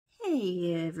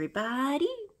Hey everybody!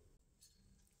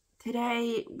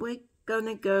 Today we're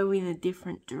gonna go in a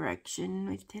different direction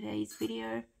with today's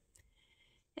video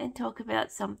and talk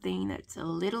about something that's a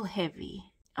little heavy.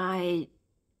 I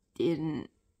didn't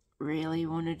really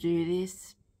want to do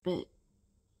this, but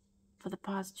for the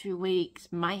past 2 weeks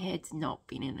my head's not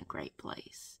been in a great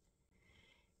place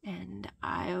and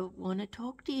I want to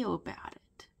talk to you about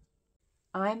it.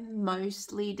 I'm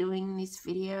mostly doing this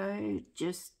video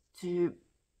just to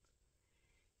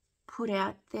put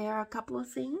out there a couple of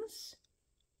things,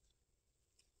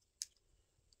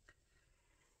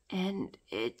 and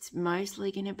it's mostly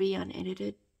going to be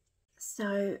unedited.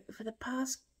 So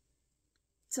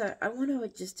I want to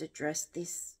just address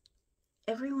this.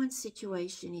 Everyone's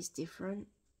situation is different.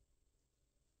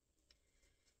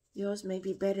 Yours may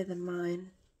be better than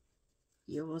mine.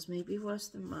 Yours may be worse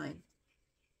than mine.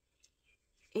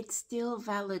 It's still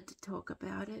valid to talk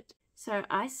about it. So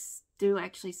I do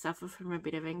actually suffer from a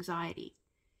bit of anxiety.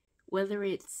 Whether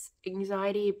it's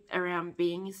anxiety around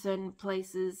being in certain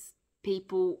places,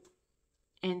 people,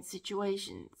 and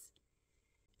situations.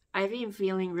 I've been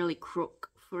feeling really crook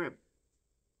for a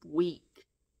week.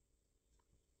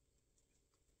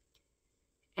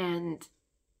 And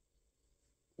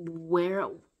where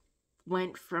it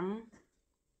went from,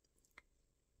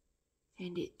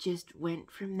 and it just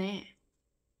went from there.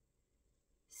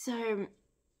 So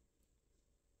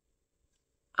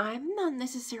I'm not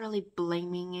necessarily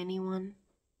blaming anyone.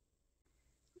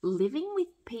 Living with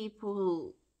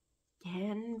people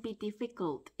can be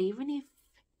difficult, living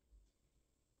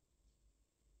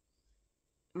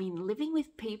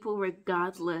with people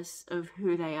regardless of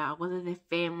who they are, whether they're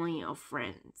family or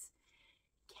friends,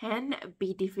 can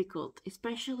be difficult,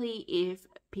 especially if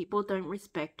people don't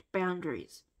respect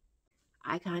boundaries.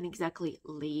 I can't exactly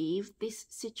leave this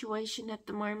situation at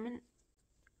the moment.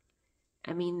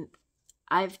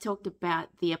 I've talked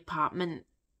about the apartment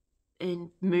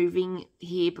and moving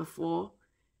here before,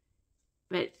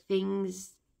 but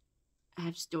things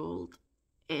have stalled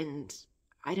and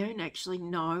I don't actually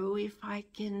know if I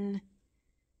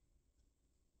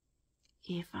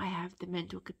have the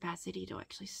mental capacity to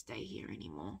actually stay here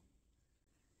anymore.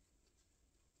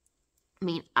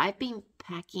 I've been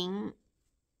packing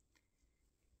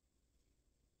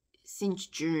since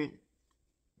June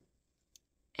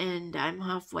and I'm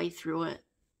halfway through it,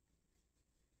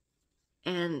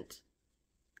 and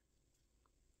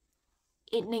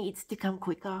it needs to come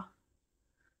quicker.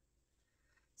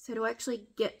 So to actually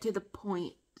get to the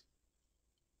point,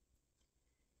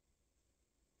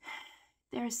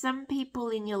 there are some people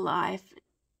in your life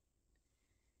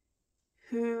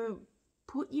who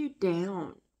put you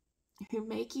down, who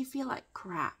make you feel like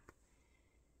crap,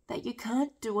 that you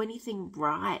can't do anything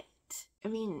right.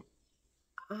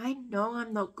 I know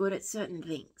I'm not good at certain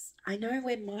things. I know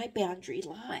where my boundary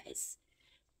lies.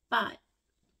 But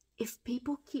if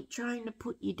people keep trying to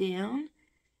put you down,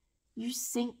 you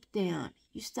sink down.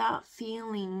 You start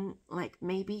feeling like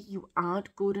maybe you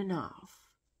aren't good enough.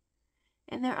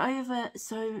 And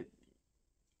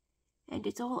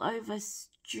it's all over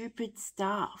stupid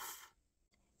stuff.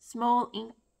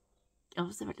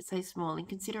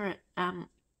 Inconsiderate,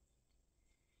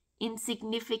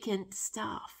 insignificant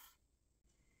stuff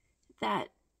that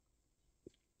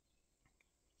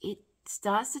it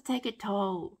starts to take a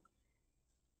toll.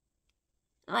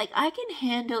 Like, I can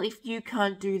handle if you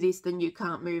can't do this, then you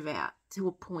can't move out to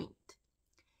a point.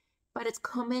 But it's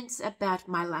comments about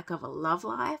my lack of a love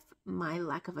life, my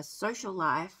lack of a social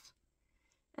life,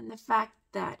 and the fact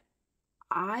that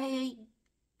I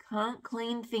can't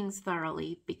clean things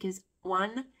thoroughly because,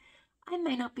 one, I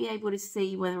may not be able to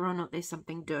see whether or not there's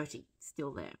something dirty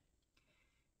still there.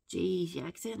 Geez, you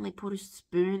accidentally put a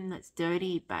spoon that's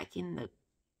dirty back in the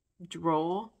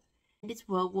drawer, and it's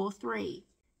World War III.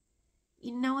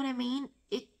 You know what I mean?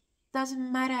 It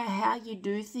doesn't matter how you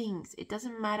do things. It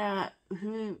doesn't matter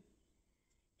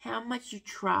how much you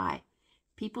try.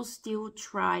 People still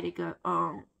try to go,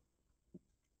 oh,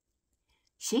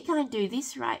 she can't do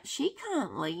this right. She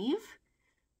can't leave.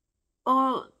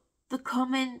 Or the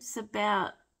comments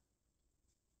about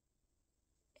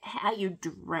how you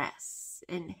dress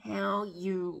and how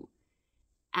you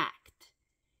act.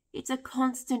 It's a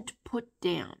constant put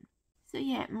down. So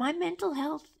yeah, my mental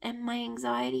health and my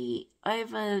anxiety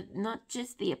over not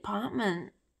just the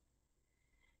apartment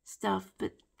stuff,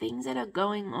 but things that are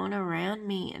going on around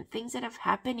me and things that have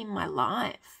happened in my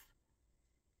life.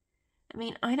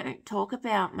 I don't talk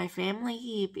about my family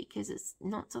here because it's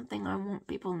not something I want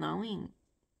people knowing.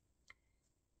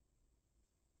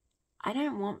 I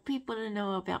don't want people to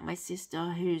know about my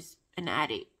sister who's an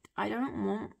addict. I don't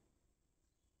want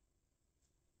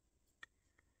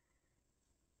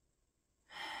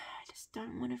just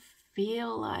don't want to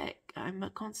feel like I'm a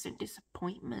constant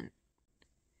disappointment.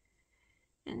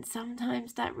 And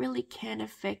sometimes that really can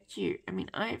affect you. I mean,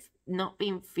 I've not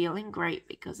been feeling great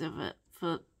because of it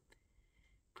for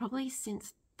probably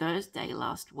since Thursday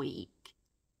last week.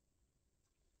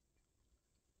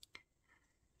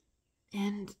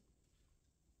 And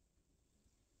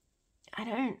I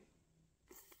don't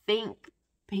think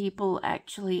people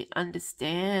actually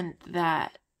understand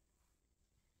that.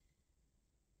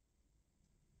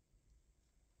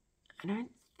 I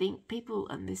don't think people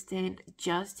understand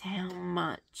just how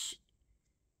much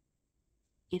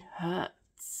it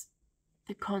hurts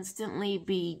to constantly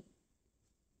be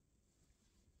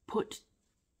put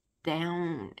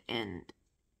down and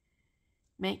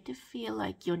made to feel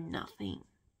like you're nothing.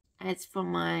 As for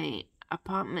my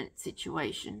apartment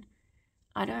situation,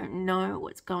 I don't know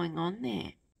what's going on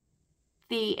there.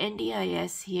 The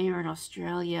NDIS here in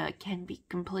Australia can be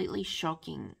completely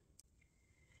shocking,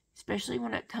 especially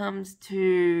when it comes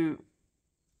to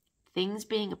things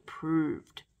being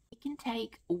approved. It can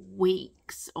take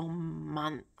weeks or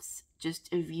months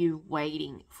just of you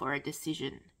waiting for a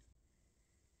decision.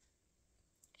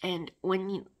 And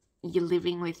when you're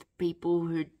living with people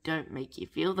who don't make you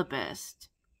feel the best,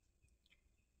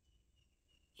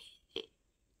 it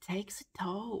takes a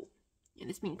toll. And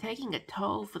it's been taking a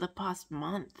toll for the past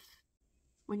month.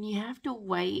 When you have to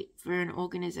wait for an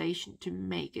organization to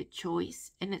make a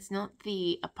choice, and it's not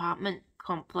the apartment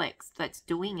complex that's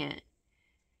doing it,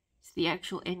 it's the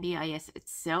actual NDIS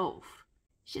itself.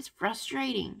 It's just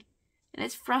frustrating. And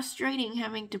it's frustrating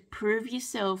having to prove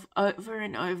yourself over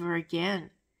and over again.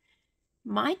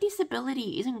 My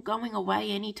disability isn't going away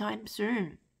anytime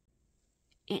soon.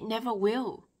 It never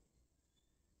will.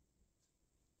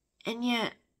 And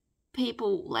yet,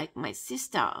 people like my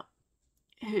sister,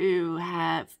 who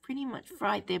have pretty much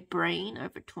fried their brain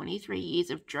over 23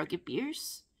 years of drug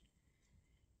abuse,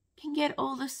 can get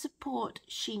all the support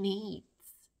she needs.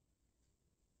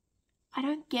 I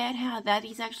don't get how that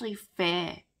is actually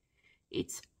fair.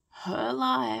 It's her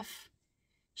life.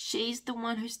 She's the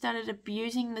one who started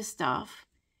abusing the stuff,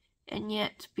 and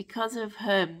yet because of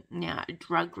her now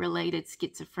drug-related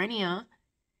schizophrenia,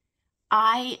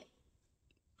 I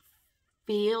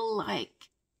feel like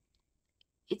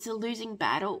it's a losing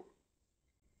battle.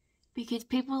 Because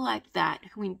people like that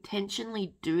who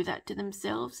intentionally do that to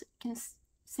themselves can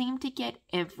seem to get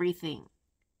everything.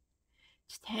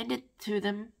 Just hand it to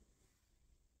them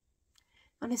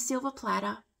on a silver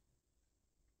platter.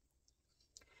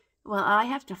 Well, I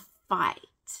have to fight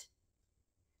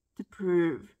to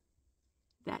prove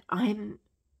that I'm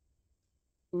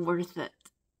worth it.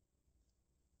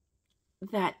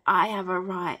 That I have a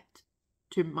right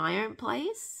to my own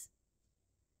place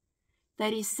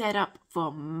that is set up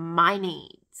for my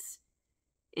needs.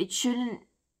 It shouldn't,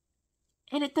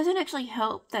 and it doesn't actually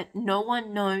help that no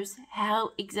one knows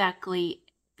how exactly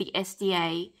the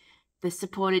SDA, the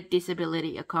Supported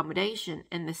Disability Accommodation,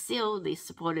 and the SIL, the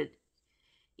Supported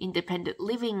Independent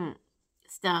Living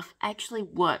stuff, actually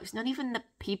works. Not even the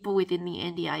people within the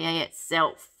NDIA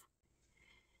itself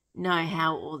know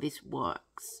how all this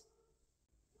works.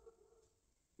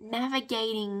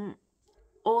 Navigating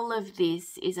all of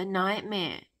this is a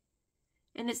nightmare,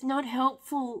 and it's not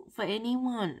helpful for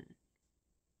anyone.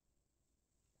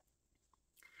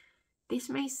 This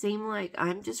may seem like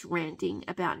I'm just ranting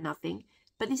about nothing,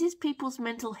 but this is people's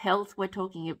mental health we're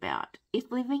talking about.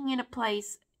 If living in a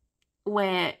place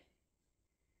where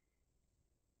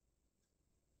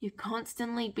you're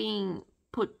constantly being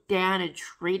put down and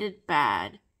treated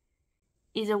bad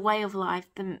is a way of life,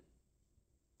 then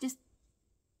just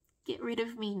get rid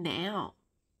of me now.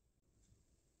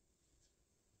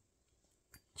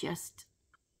 Just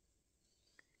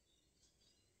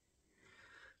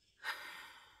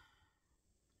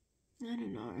I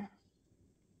don't know.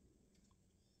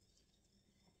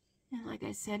 And like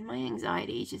I said, my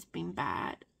anxiety has just been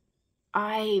bad.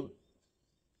 I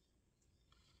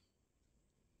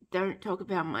don't talk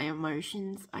about my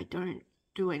emotions. I don't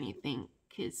do anything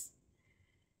because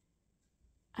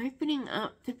opening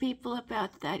up to people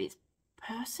about that is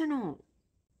personal.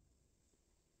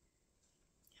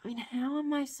 I mean, how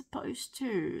am I supposed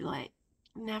to,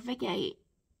 navigate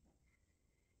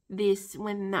this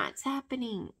when that's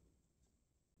happening?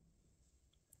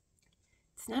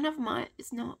 It's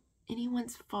not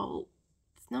anyone's fault.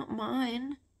 It's not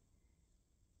mine.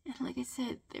 And like I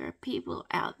said, there are people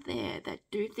out there that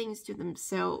do things to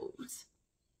themselves.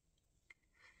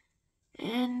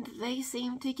 And they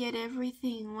seem to get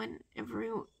everything when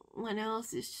everyone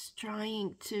else is just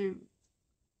trying to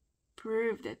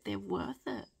prove that they're worth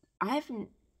it. I'm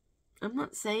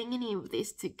not saying any of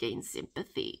this to gain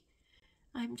sympathy.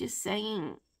 I'm just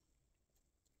saying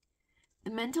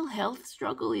the mental health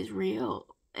struggle is real,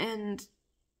 and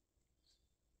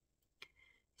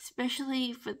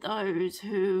especially for those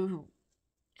who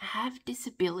have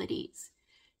disabilities,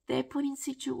 they're put in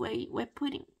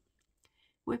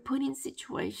we're put in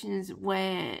situations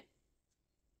where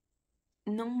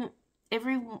normal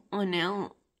everyone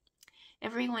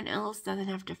else doesn't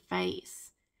have to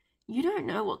face. You don't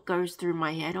know what goes through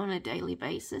my head on a daily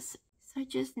basis. So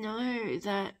just know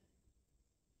that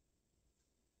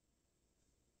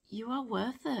you are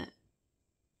worth it.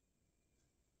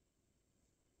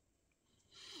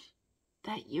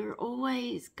 That you're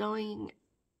always going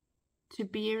to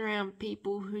be around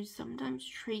people who sometimes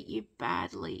treat you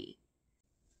badly.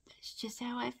 That's just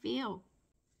how I feel.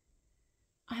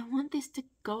 I want this to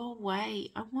go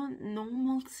away. I want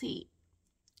normalcy.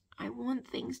 I want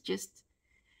things just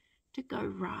to go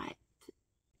right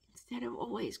instead of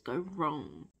always go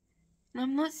wrong. And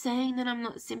I'm not saying that I'm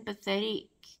not sympathetic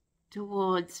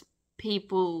towards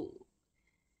people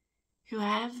who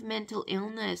have mental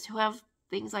illness, who have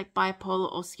things like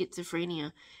bipolar or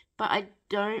schizophrenia, but I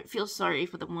don't feel sorry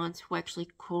for the ones who actually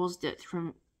caused it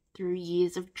through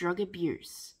years of drug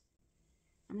abuse.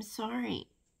 I'm sorry.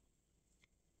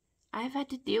 I've had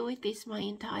to deal with this my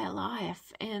entire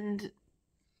life, and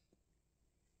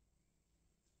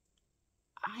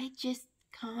I just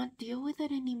can't deal with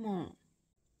it anymore.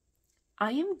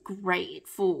 I am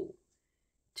grateful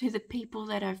to the people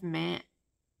that I've met,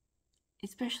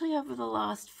 especially over the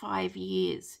last 5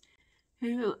 years,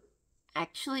 who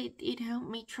actually did help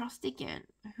me trust again,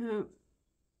 who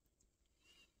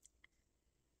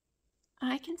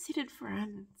I considered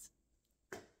friends.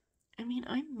 I mean,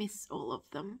 I miss all of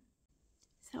them.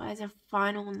 So as a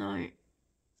final note,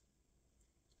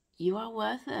 you are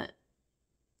worth it.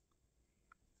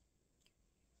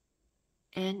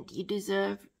 And you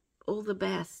deserve all the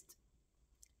best.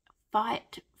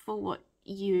 Fight for what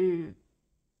you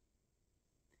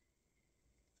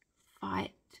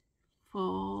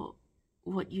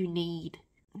need.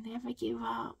 Never give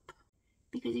up.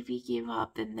 Because if you give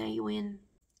up, then they win.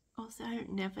 Also,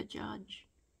 never judge.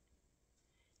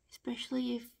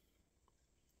 Especially if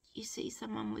you see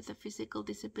someone with a physical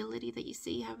disability that you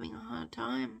see having a hard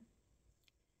time.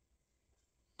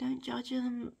 Don't judge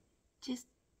them. Just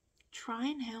try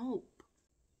and help.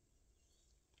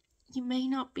 You may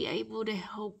not be able to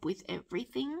help with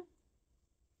everything,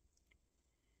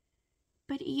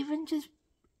 but even just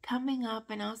coming up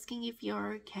and asking if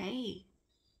you're okay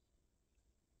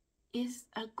is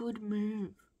a good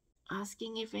move.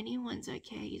 Asking if anyone's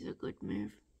okay is a good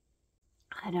move.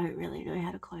 I don't really know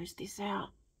how to close this out.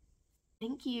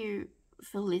 Thank you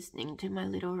for listening to my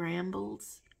little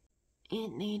rambles.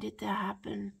 It needed to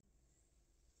happen.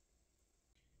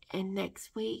 And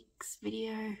next week's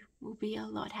video will be a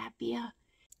lot happier.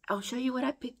 I'll show you what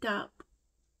I picked up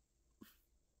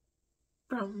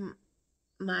from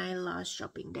my last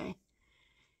shopping day,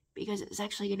 because it's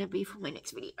actually going to be for my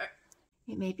next video.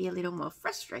 It may be a little more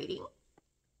frustrating,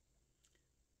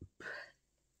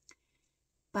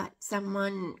 but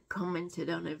someone commented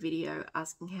on a video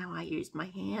asking how I use my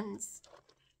hands.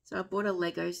 So I bought a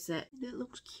Lego set and it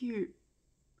looks cute.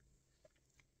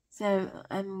 So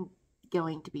I'm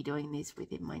going to be doing this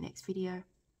within my next video.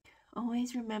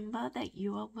 Always remember that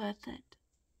you are worth it.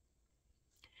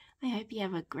 I hope you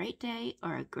have a great day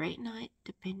or a great night,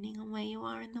 depending on where you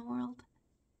are in the world.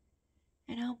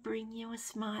 And I'll bring you a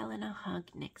smile and a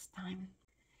hug next time.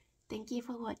 Thank you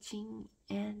for watching,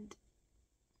 and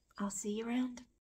I'll see you around.